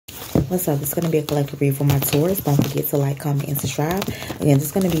What's up? It's going to be a collective read for my Taurus. Don't forget to like, comment, and subscribe. Again, this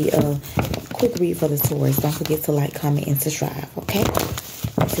is going to be a quick read for the Taurus. Don't forget to like, comment, and subscribe. Okay?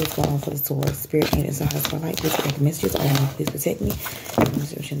 Let's see what's going on for the Taurus. Spirit, angels, and hearts, light. Please protect the messages. All of please protect me. I'm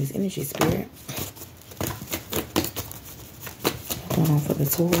this energy, Spirit. What's going on for the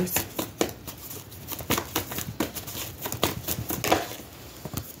Taurus?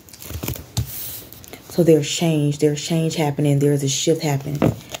 So there's change happening. There's a shift happening.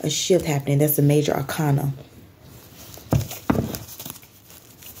 That's a major arcana.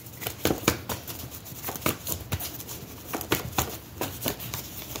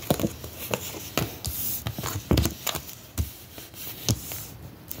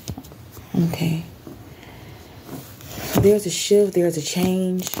 Okay. So there's a shift. There's a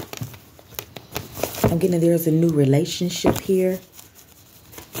change. I'm getting there's a new relationship here.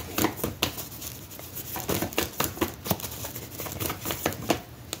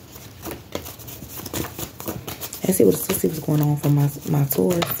 Let's see what's going on for my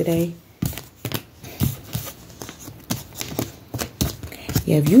Taurus today.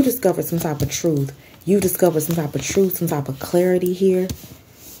 Yeah, if you discovered some type of truth, some type of clarity here.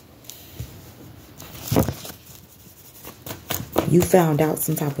 You found out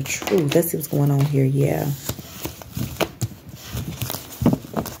some type of truth. Let's see what's going on here. Yeah.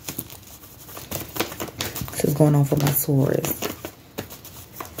 This is going on for my Taurus.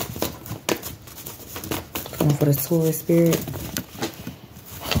 For the Taurus spirit.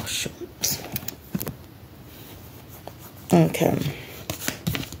 Oh, shoot. Okay.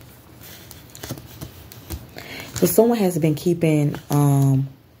 So someone has been keeping, I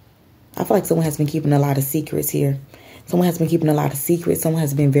feel like someone has been keeping a lot of secrets here. Someone has been keeping a lot of secrets. Someone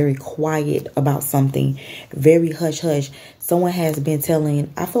has been very quiet about something. Very hush-hush. Someone has been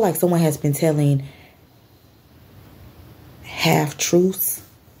telling, I feel like someone has been telling half-truths.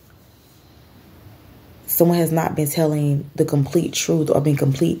 Someone has not been telling the complete truth or been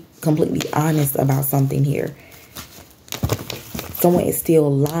completely honest about something here. Someone is still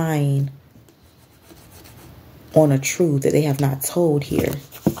lying on a truth that they have not told here.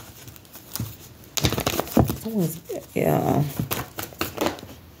 Someone's, yeah.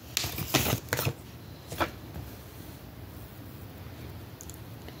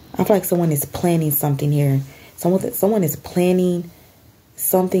 I feel like someone is planning something here. Someone is planning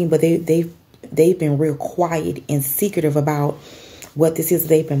something, but they've been real quiet and secretive about what this is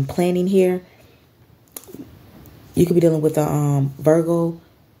they've been planning here. You could be dealing with a Virgo,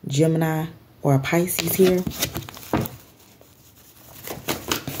 Gemini, or a Pisces here.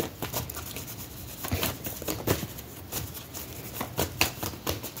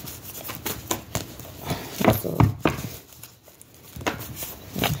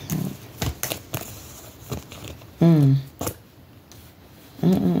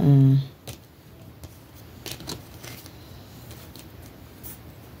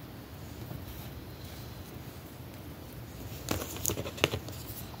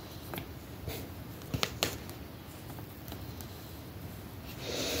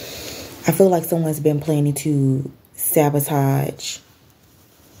 I feel like someone's been planning to sabotage.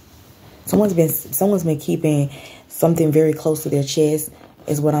 Someone's been keeping something very close to their chest,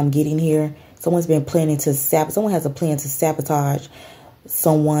 is what I'm getting here. Someone's been planning to someone has a plan to sabotage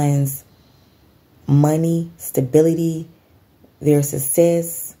someone's money, stability, their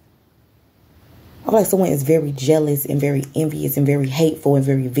success. I feel like someone is very jealous and very envious and very hateful and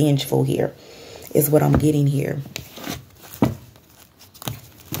very vengeful here, is what I'm getting here.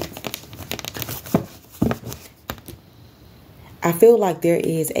 I feel like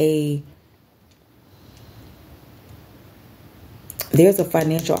there's a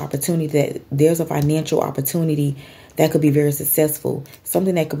financial opportunity that could be very successful.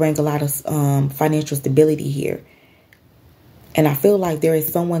 Something that could bring a lot of financial stability here. And I feel like there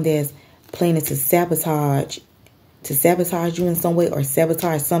is someone that's planning to sabotage you in some way, or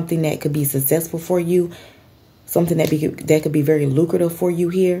sabotage something that could be successful for you. Something that could be very lucrative for you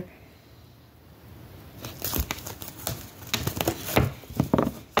here.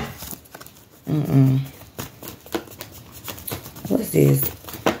 What's this?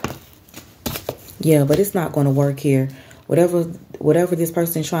 Yeah, but it's not going to work here. Whatever this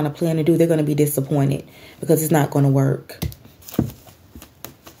person is trying to plan to do, they're going to be disappointed because it's not going to work.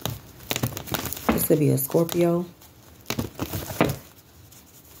 This could be a Scorpio.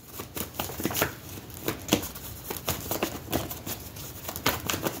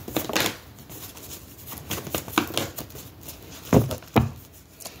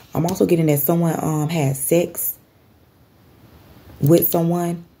 I'm also getting that someone had sex with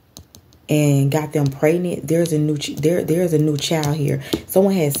someone. and got them pregnant. There's a new there's a new child here.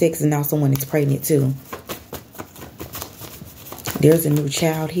 Someone had sex and now someone is pregnant too. There's a new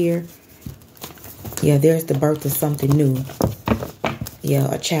child here. Yeah, there's the birth of something new.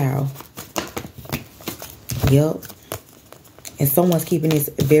 Yeah, a child. Yep. And someone's keeping this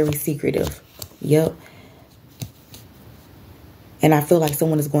very secretive. Yep. And I feel like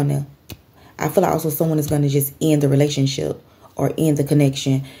someone is going to, I feel like also someone is going to just end the relationship or end the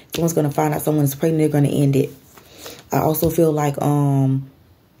connection. Someone's going to find out someone is pregnant, they're going to end it. I also feel like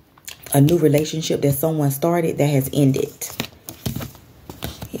a new relationship that someone started that has ended.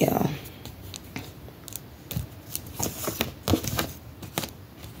 Yeah.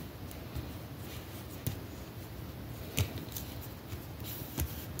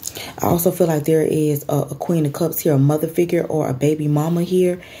 I also feel like there is a Queen of Cups here, a mother figure or a baby mama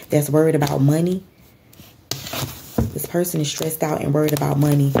here that's worried about money. This person is stressed out and worried about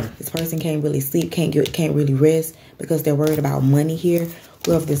money. This person can't really sleep, can't really rest because they're worried about money here.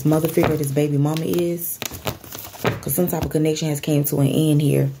 Whoever this mother figure, this baby mama is. Because some type of connection has came to an end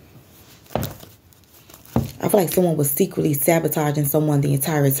here. I feel like someone was secretly sabotaging someone the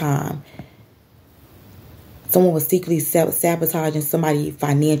entire time. Someone was secretly sabotaging somebody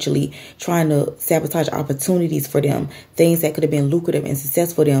financially, trying to sabotage opportunities for them, things that could have been lucrative and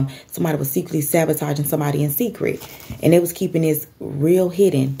successful for them. Somebody was secretly sabotaging somebody in secret. And they was keeping this real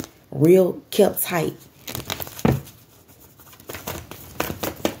hidden, real kept tight.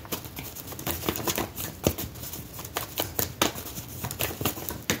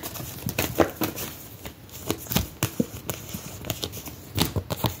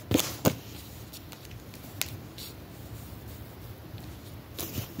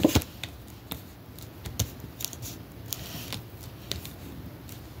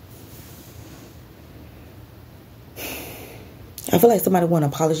 I feel like somebody want to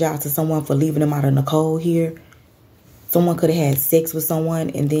apologize to someone for leaving them out in the cold here. Someone could have had sex with someone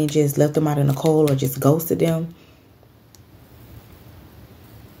and then just left them out in the cold or just ghosted them.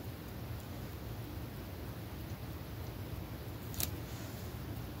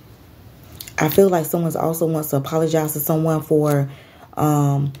 I feel like someone also wants to apologize to someone for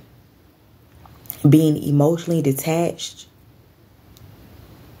being emotionally detached.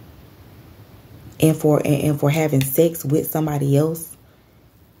 And for having sex with somebody else.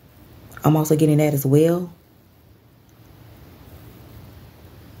 I'm also getting that as well.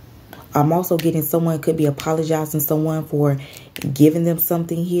 I'm also getting someone could be apologizing to someone for giving them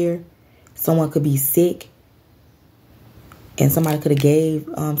something here. Someone could be sick. And somebody could have gave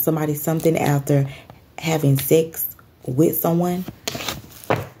somebody something after having sex with someone.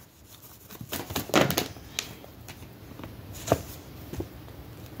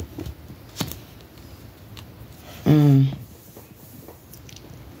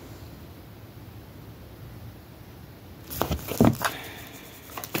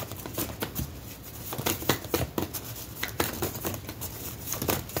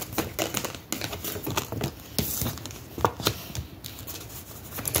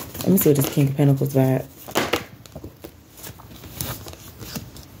 Let me see what this King of Pentacles vibe.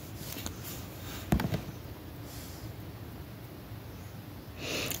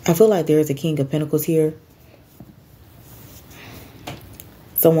 I feel like there is a King of Pentacles here.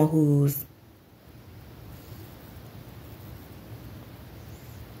 Someone who's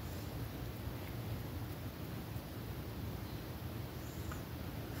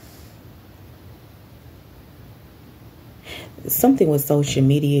something with social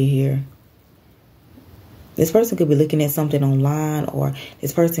media here. This person could be looking at something online, or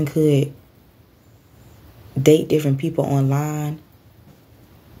this person could date different people online.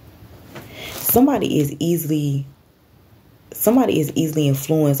 Somebody is easily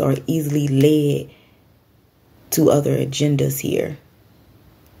influenced or easily led to other agendas here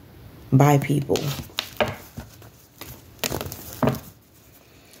by people.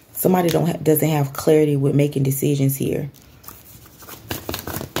 Somebody doesn't have clarity with making decisions here.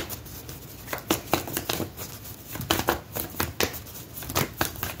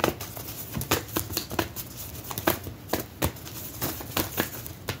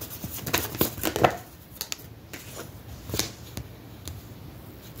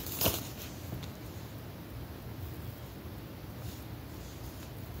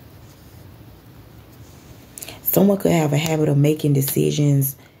 Someone could have a habit of making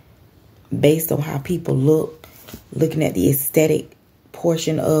decisions based on how people look, looking at the aesthetic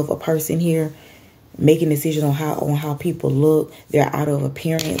portion of a person here, making decisions on how people look, their outer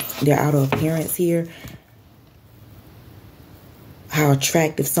appearance here, how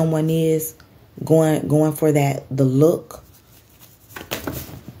attractive someone is, going for the look.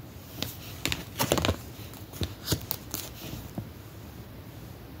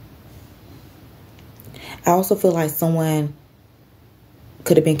 I also feel like someone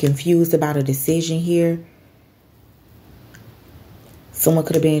could have been confused about a decision here. Someone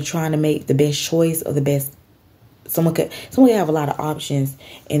could have been trying to make the best choice or the best. Someone could have a lot of options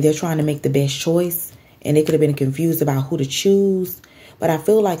and they're trying to make the best choice, and they could have been confused about who to choose. But I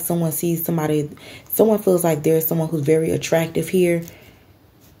feel like someone sees somebody, someone feels like there's someone who's very attractive here,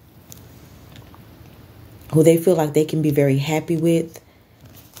 who they feel like they can be very happy with.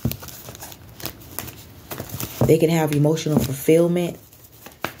 They can have emotional fulfillment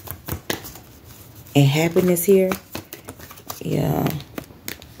and happiness here. Yeah.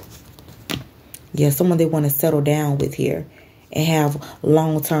 Yeah, someone they want to settle down with here and have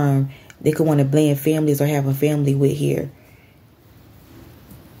long term. They could want to blend families or have a family with here.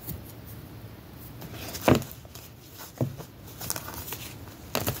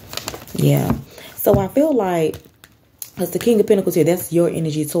 Yeah. So I feel like, because the King of Pentacles here, that's your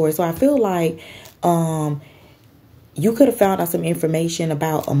energy, Taurus. So I feel like you could have found out some information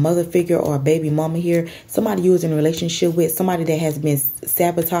about a mother figure or a baby mama here. Somebody you was in a relationship with. Somebody that has been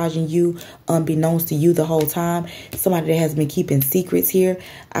sabotaging you unbeknownst to you the whole time. Somebody that has been keeping secrets here.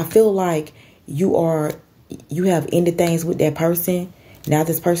 I feel like you have ended things with that person. Now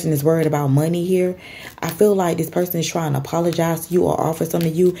this person is worried about money here. I feel like this person is trying to apologize to you or offer something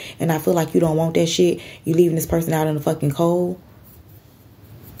to you. And I feel like you don't want that shit. You're leaving this person out in the fucking cold.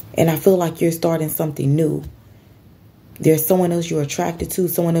 And I feel like you're starting something new. There's someone else you're attracted to.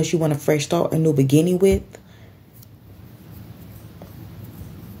 Someone else you want a fresh start, a new beginning with.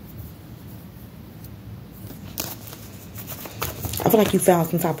 I feel like you found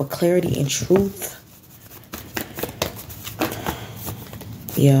some type of clarity and truth.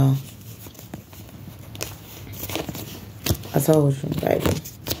 Yeah. I told you, baby.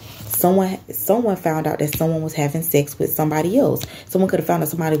 Someone found out that someone was having sex with somebody else. Someone could have found out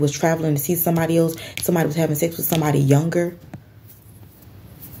somebody was traveling to see somebody else. Somebody was having sex with somebody younger.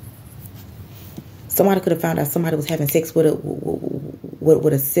 Somebody could have found out somebody was having sex with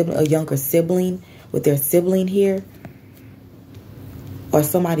a sibling, a younger sibling, with their sibling here. Or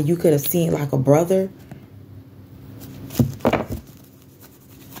somebody you could have seen like a brother.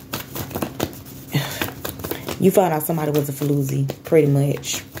 You found out somebody was a floozy, pretty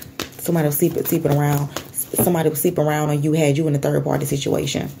much. Somebody was sleeping around. Somebody was sleeping around and you had you in a third party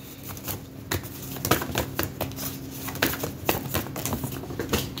situation.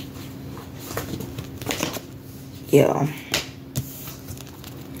 Yeah.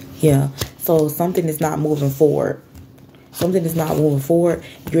 Yeah. So something is not moving forward. Something is not moving forward.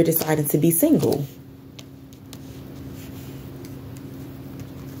 You're deciding to be single.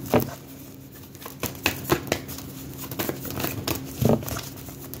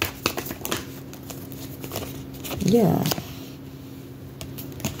 Yeah.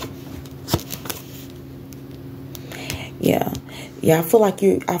 Yeah. Yeah, I feel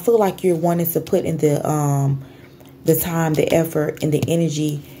like you're wanting to put in the time, the effort, and the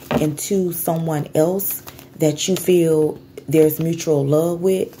energy into someone else that you feel there's mutual love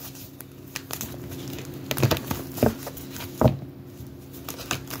with.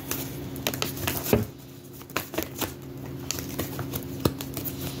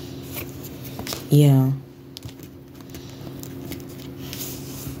 Yeah.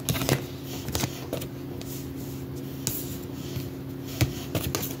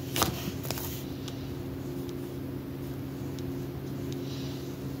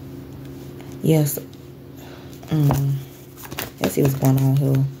 Yes. Let's see what's going on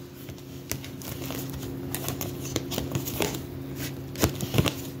here.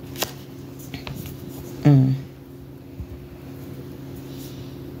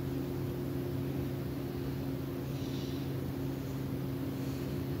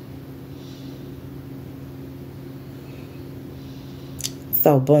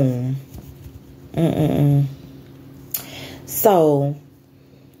 So, boom. So,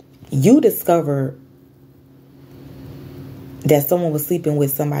 you discovered that someone was sleeping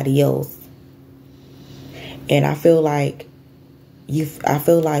with somebody else. And I feel like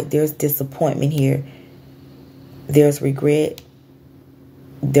there's disappointment here. There's regret.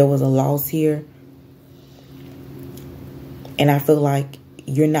 There was a loss here. And I feel like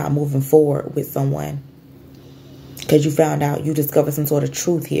you're not moving forward with someone. Because you found out, you discovered some sort of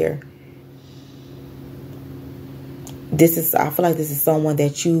truth here. I feel like this is someone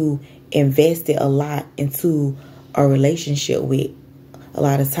that you invested a lot into a relationship with. A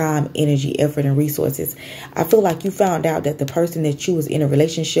lot of time, energy, effort, and resources. I feel like you found out that the person that you was in a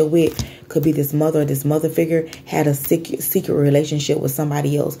relationship with, could be this mother or this mother figure, had a secret relationship with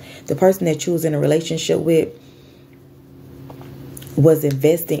somebody else. The person that you was in a relationship with was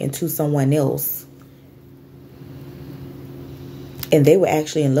investing into someone else. And they were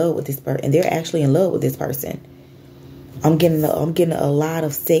actually in love with this person. And they're actually in love with this person. I'm getting a lot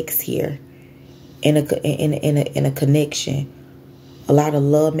of sex here. In a connection. A lot of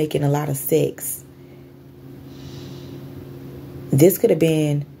love making, a lot of sex. This could have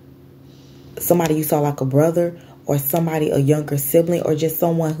been somebody you saw like a brother, or somebody, a younger sibling, or just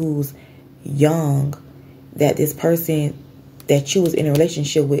someone who's young that this person that you was in a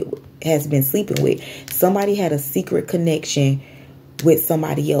relationship with has been sleeping with. Somebody had a secret connection with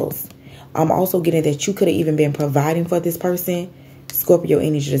somebody else. I'm also getting that you could have even been providing for this person. Scorpio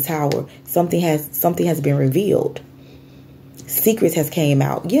energy, the Tower. Something has been revealed. Secrets has came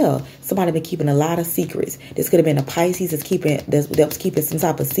out. Yeah, somebody been keeping a lot of secrets. This could have been a Pisces that was keeping some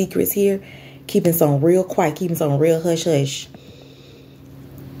type of secrets here. Keeping some real quiet, keeping some real hush hush.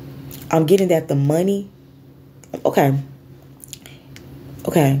 I'm getting that the money. Okay.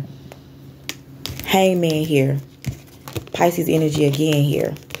 Hangman here. Pisces energy again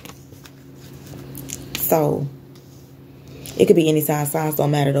here. So it could be any sign. Signs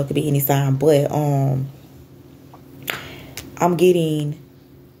don't matter though. It could be any sign. But I'm getting,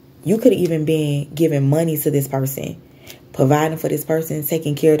 you could have even been giving money to this person, providing for this person,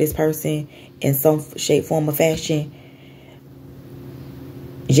 taking care of this person in some shape, form, or fashion.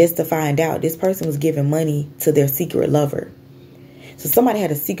 Just to find out this person was giving money to their secret lover. So somebody had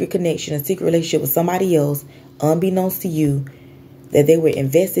a secret connection, a secret relationship with somebody else, unbeknownst to you, that they were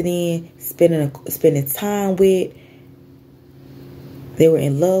invested in, spending time with, they were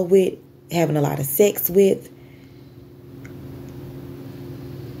in love with, having a lot of sex with.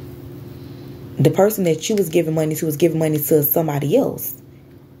 The person that you was giving money to was giving money to somebody else.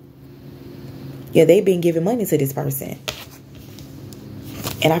 Yeah, they've been giving money to this person.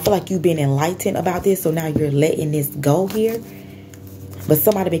 And I feel like you've been enlightened about this, so now you're letting this go here. But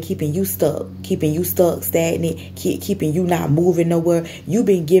somebody been keeping you stuck, stagnant, keeping you not moving nowhere. You've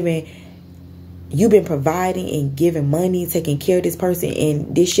been providing and giving money, taking care of this person,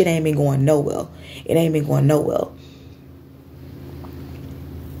 and this shit ain't been going nowhere. It ain't been going nowhere.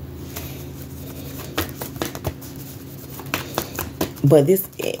 But this,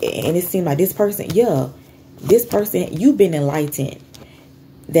 and it seemed like this person, you've been enlightened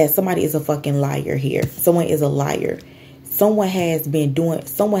that somebody is a fucking liar here. Someone is a liar. Someone has been doing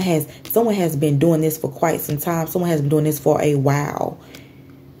this for quite some time. Someone has been doing this for a while.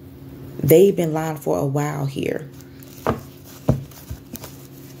 They've been lying for a while here.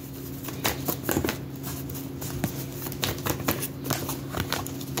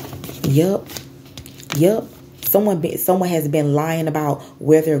 Yup. Someone has been lying about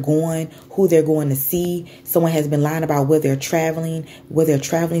where they're going, who they're going to see. Someone has been lying about where they're traveling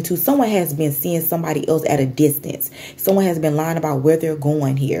to. Someone has been seeing somebody else at a distance. Someone has been lying about where they're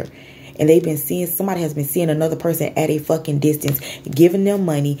going here. And somebody has been seeing another person at a fucking distance, giving them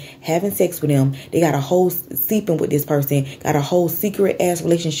money, having sex with them. They got a whole sleeping with this person, got a whole secret ass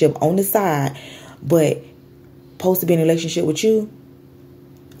relationship on the side, but supposed to be in a relationship with you.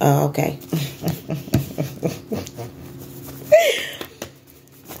 Okay.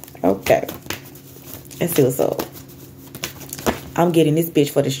 Okay. Let's see what's up. I'm getting this bitch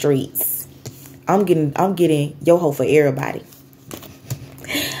for the streets. I'm getting your hoe for everybody.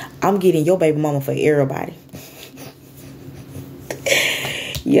 I'm getting your baby mama for everybody.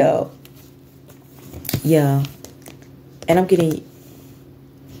 Yo. Yeah. And I'm getting,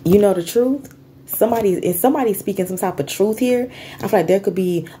 you know the truth? Somebody's speaking some type of truth here. I feel like there could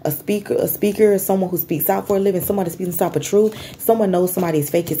be a speaker, someone who speaks out for a living, someone that's speaking some type of truth. Someone knows somebody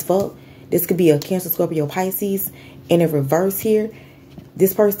is fake as fuck. This could be a Cancer, Scorpio, Pisces in a reverse here.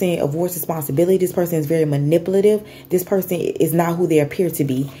 This person avoids responsibility. This person is very manipulative. This person is not who they appear to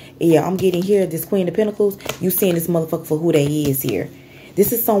be. Yeah, I'm getting here, this Queen of Pentacles. You seeing this motherfucker for who they is here.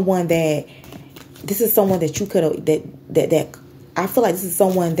 This is someone that you could have, that I feel like this is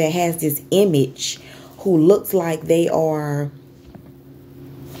someone that has this image who looks like they are.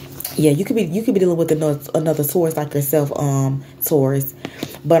 Yeah, you could be dealing with another Taurus like yourself, Taurus.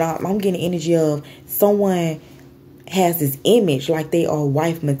 But I'm getting energy of someone has this image like they are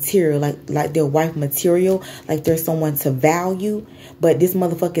wife material, like they're wife material, like they're someone to value. But this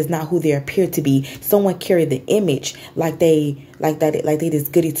motherfucker is not who they appear to be. Someone carry the image like they this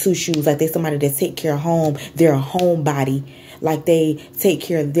goody two shoes, like they somebody that take care of home. They're a homebody. Like they're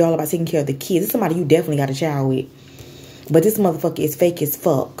all about taking care of the kids. This is somebody you definitely got a child with. But this motherfucker is fake as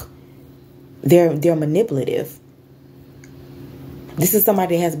fuck. They're manipulative. This is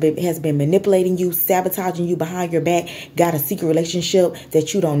somebody that has been manipulating you, sabotaging you behind your back, got a secret relationship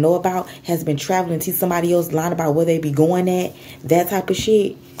that you don't know about, has been traveling to somebody else, lying about where they be going at, that type of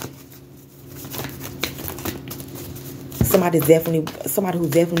shit. somebody who's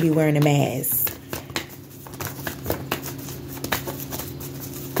definitely be wearing a mask.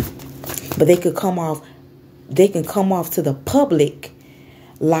 But they can come off to the public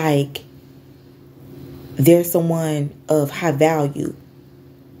like they're someone of high value.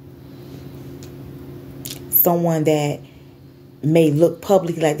 Someone that may look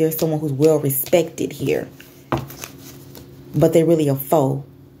publicly like they're someone who's well respected here. But they're really a foe.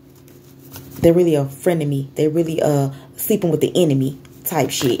 They're really a frenemy. They're really sleeping with the enemy type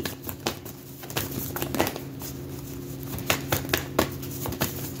shit.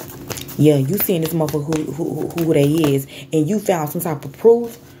 Yeah, you seeing this motherfucker who they is, and you found some type of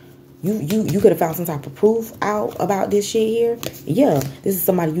proof. You could have found some type of proof out about this shit here. Yeah, this is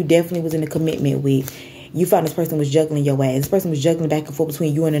somebody you definitely was in a commitment with. You found this person was juggling your ass. This person was juggling back and forth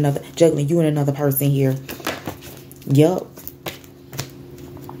between you and another person here. Yup.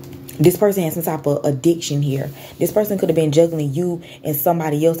 This person has some type of addiction here. This person could have been juggling you and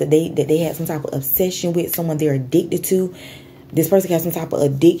somebody else that they had some type of obsession with, someone they're addicted to. This person has some type of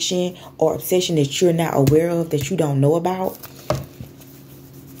addiction or obsession that you're not aware of, that you don't know about.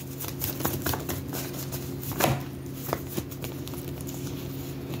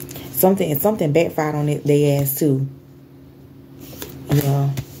 Something backfired on their ass too.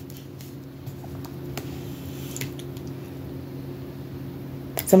 Yeah.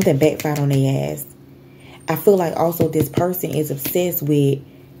 Something backfired on their ass. I feel like also this person is obsessed with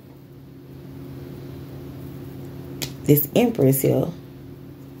this Empress here.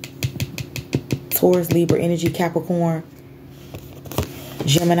 Taurus, Libra energy, Capricorn,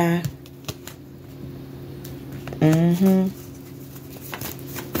 Gemini.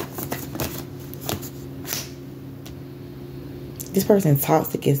 This person's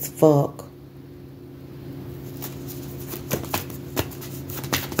toxic as fuck.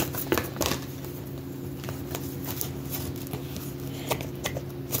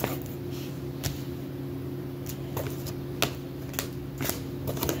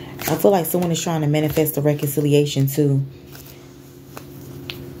 I feel like someone is trying to manifest a reconciliation too.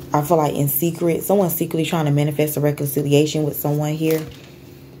 I feel like in secret, someone's secretly trying to manifest a reconciliation with someone here.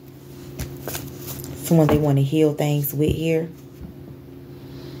 Someone they want to heal things with here.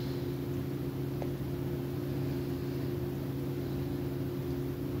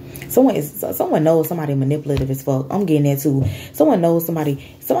 Someone knows somebody manipulative as fuck. I'm getting that too. Someone knows somebody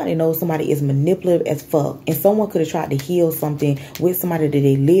knows somebody is manipulative as fuck. And someone could have tried to heal something with somebody that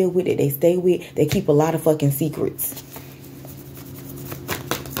they live with, that they stay with. They keep a lot of fucking secrets.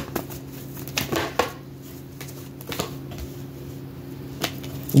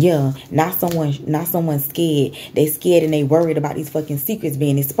 Yeah, not someone scared. They scared and they worried about these fucking secrets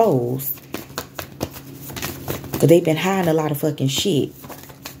being exposed. Cause they've been hiding a lot of fucking shit.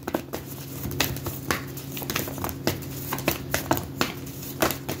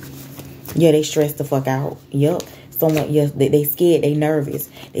 Yeah, they stressed the fuck out. Yup. Yes, they scared, they nervous.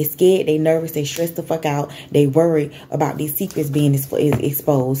 They scared, they nervous, they stressed the fuck out. They worried about these secrets being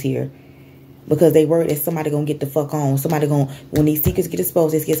exposed here. Because they worried that somebody gonna get the fuck on. When these secrets get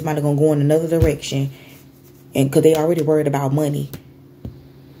exposed, they scared somebody gonna go in another direction. And because they already worried about money.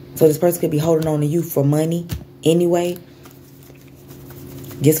 So this person could be holding on to you for money anyway.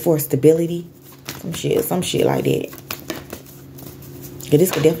 Just for stability. Some shit like that. Yeah, this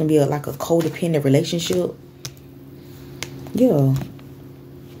could definitely be like a codependent relationship. Yeah.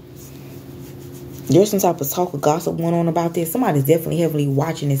 There's some type of talk or gossip going on about this. Somebody's definitely heavily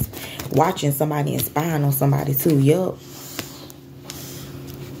watching somebody and spying on somebody too. Yup.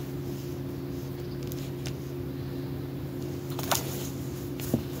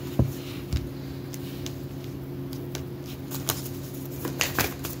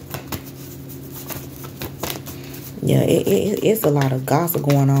 Yeah, it's a lot of gossip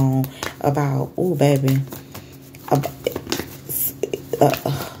going on about, ooh, baby,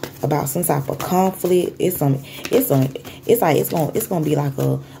 about some type of conflict. It's gonna be like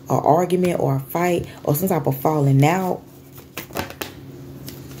a argument or a fight or some type of falling out,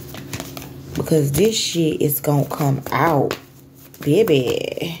 because this shit is gonna come out,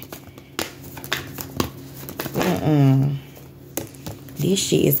 baby. This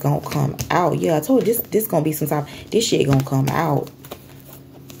shit is gonna come out. Yeah, I told you this gonna be some type. This shit gonna come out.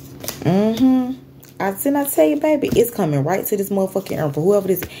 I tell you, baby, it's coming right to this motherfucking earth. For whoever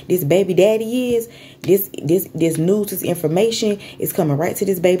this baby daddy is, this news, this information is coming right to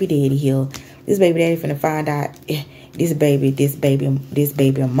this baby daddy here. This baby daddy finna find out this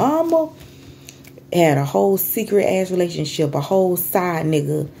baby mama had a whole secret ass relationship, a whole side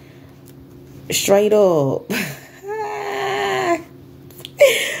nigga. Straight up.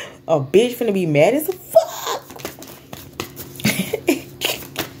 A bitch finna be mad as a fuck.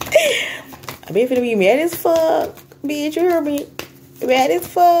 Bitch finna be mad as fuck. Bitch, you heard me? Mad as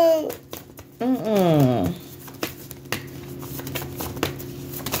fuck.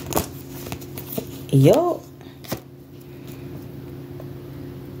 Yup.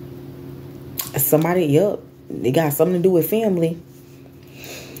 Somebody, yup. They got something to do with family.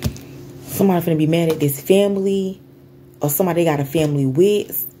 Somebody finna be mad at this family. Or somebody they got a family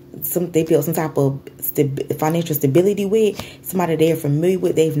with. They built some type of financial stability with. Somebody they're familiar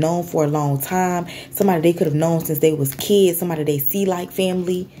with. They've known for a long time. Somebody they could have known since they was kids. Somebody they see like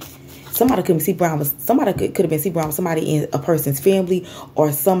family. Somebody could see Brown. Somebody could have been see Brown. Somebody in a person's family,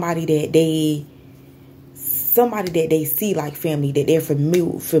 or somebody that they see like family, that they're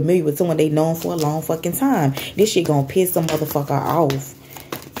familiar with, someone they known for a long fucking time. This shit gonna piss some motherfucker off.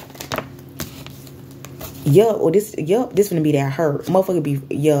 This gonna be that hurt. Motherfucker be,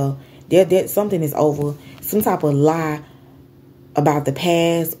 there something is over. Some type of lie about the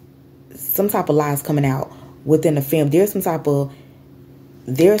past. Some type of lies coming out within the family. There's some type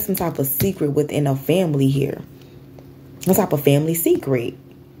of secret within a family here. Some type of family secret.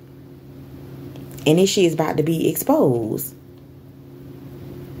 And this shit is about to be exposed.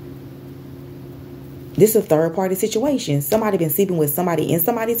 This is a third party situation. Somebody been sleeping with somebody in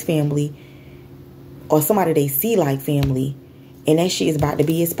somebody's family, or somebody they see like family, and that shit is about to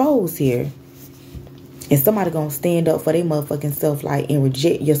be exposed here. And somebody gonna stand up for their motherfucking self, like, and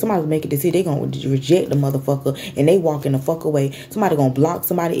reject. Somebody make a decision. They gonna reject the motherfucker, and they walking the fuck away. Somebody gonna block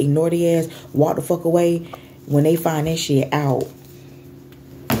somebody, ignore their ass, walk the fuck away when they find that shit out.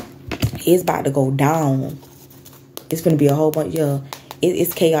 It's about to go down. It's gonna be a whole bunch.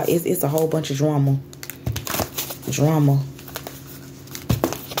 It's chaos. It's a whole bunch of drama.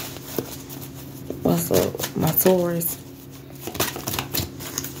 What's up, my Taurus?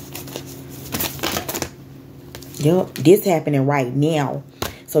 Yup, this happening right now.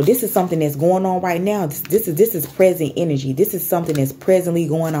 So this is something that's going on right now. This is present energy. This is something that's presently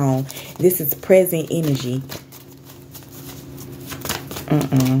going on. This is present energy.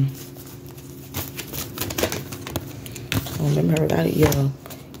 Oh, let me hurry about it.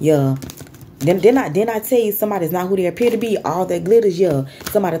 Yeah. Then I tell you somebody's not who they appear to be. All that glitters, yeah.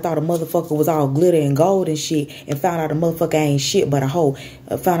 Somebody thought a motherfucker was all glitter and gold and shit, and found out a motherfucker ain't shit but a hoe.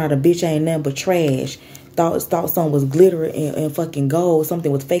 Found out a bitch ain't nothing but trash. Thought something was glitter and fucking gold.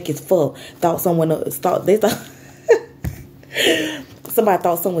 Something was fake as fuck. Somebody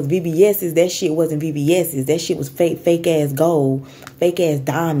thought something was VVS's. That shit wasn't VVS's. That shit was fake ass gold, fake ass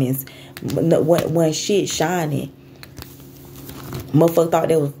diamonds. When shit shining. Motherfucker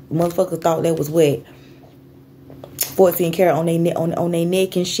thought that was what, 14 karat on their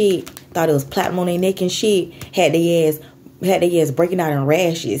neck and shit. Thought it was platinum on their neck and shit. Had their ass breaking out in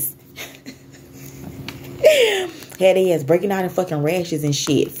rashes. Had their ass breaking out in fucking rashes and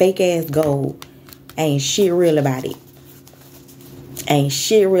shit. Fake ass gold. Ain't shit real about it.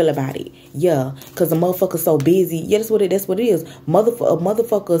 Yeah, cause the motherfucker's so busy. Yeah, that's what it is.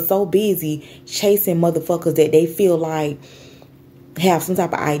 Motherfucker is so busy chasing motherfuckers that they feel like have some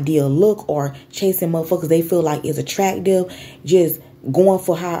type of ideal look, or chasing motherfuckers they feel like is attractive, just going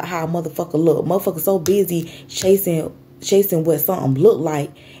for how a motherfucker look. Motherfucker so busy chasing what something look like,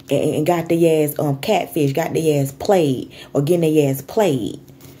 and got their ass catfish, got their ass played, or getting their ass played,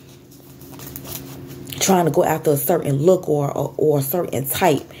 trying to go after a certain look or a certain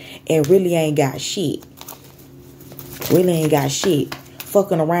type, and really ain't got shit.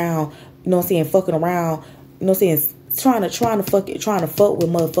 Fucking around, you know what I'm saying? Fucking around, you know what I'm saying? Trying to fuck with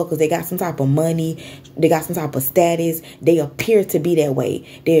motherfuckers. They got some type of money. They got some type of status. They appear to be that way.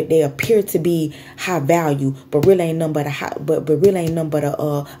 They appear to be high value, but really ain't nothing but a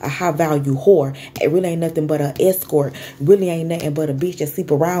high value whore. It really ain't nothing but an escort. Really ain't nothing but a bitch that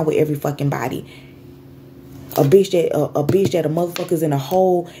sleep around with every fucking body. A bitch that a motherfucker's in a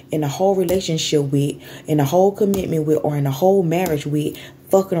whole relationship with, in a whole commitment with, or in a whole marriage with,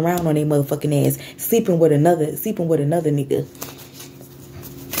 fucking around on their motherfucking ass, sleeping with another nigga.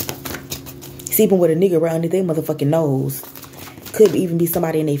 Sleeping with a nigga right under their motherfucking nose. Could even be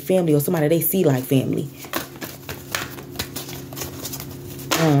somebody in their family, or somebody they see like family.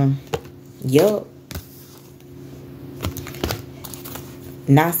 Yup.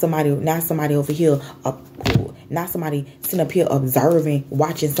 Not somebody over here, not somebody sitting up here observing,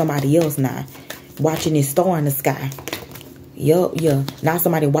 watching somebody else now. Watching this star in the sky. Yeah. Not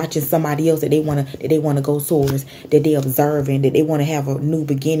somebody watching somebody else that they wanna go towards, that they observing, that they wanna have a new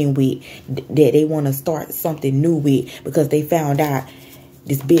beginning with, that they wanna start something new with, because they found out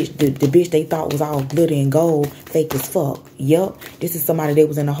this bitch, the bitch they thought was all glitter and gold, fake as fuck. Yup. This is somebody they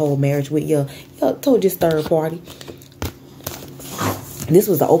was in a whole marriage with. Told this third party. This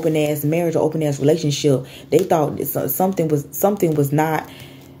was an open ass marriage or open ass relationship. They thought something was not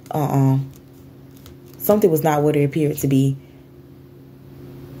something was not what it appeared to be.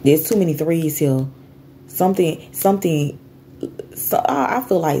 There's too many threes here. I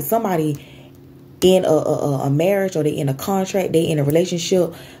feel like somebody in a marriage, or they in a contract, they in a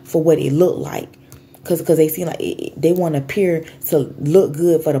relationship for what it looked like. Because they seem like they want to appear to look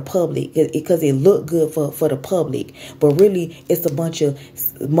good for the public. Because it look good for the public. But really, it's a bunch of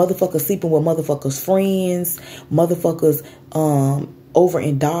motherfuckers sleeping with motherfuckers' friends. Motherfuckers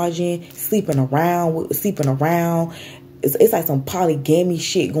overindulging. Sleeping around. It's like some polygamy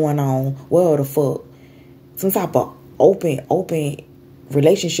shit going on. What the fuck? Some type of open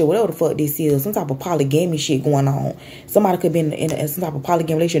relationship, whatever the fuck this is, some type of polygamy shit going on. Somebody could be in some type of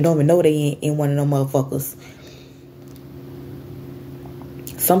polygamy relationship, don't even know they in one of them motherfuckers.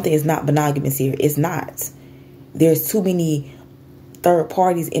 Something is not monogamous here. It's not. There's too many third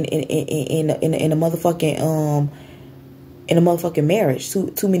parties in a motherfucking marriage.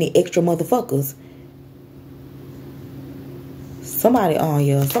 Too many extra motherfuckers. Somebody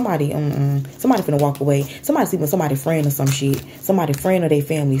finna walk away. Somebody sleeping with somebody's friend or some shit. Somebody's friend or their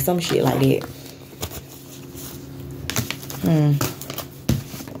family, some shit like that.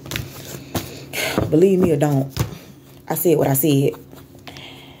 Believe me or don't. I said what I said.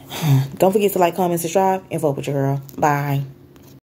 Don't forget to like, comment, subscribe, and vote with your girl. Bye.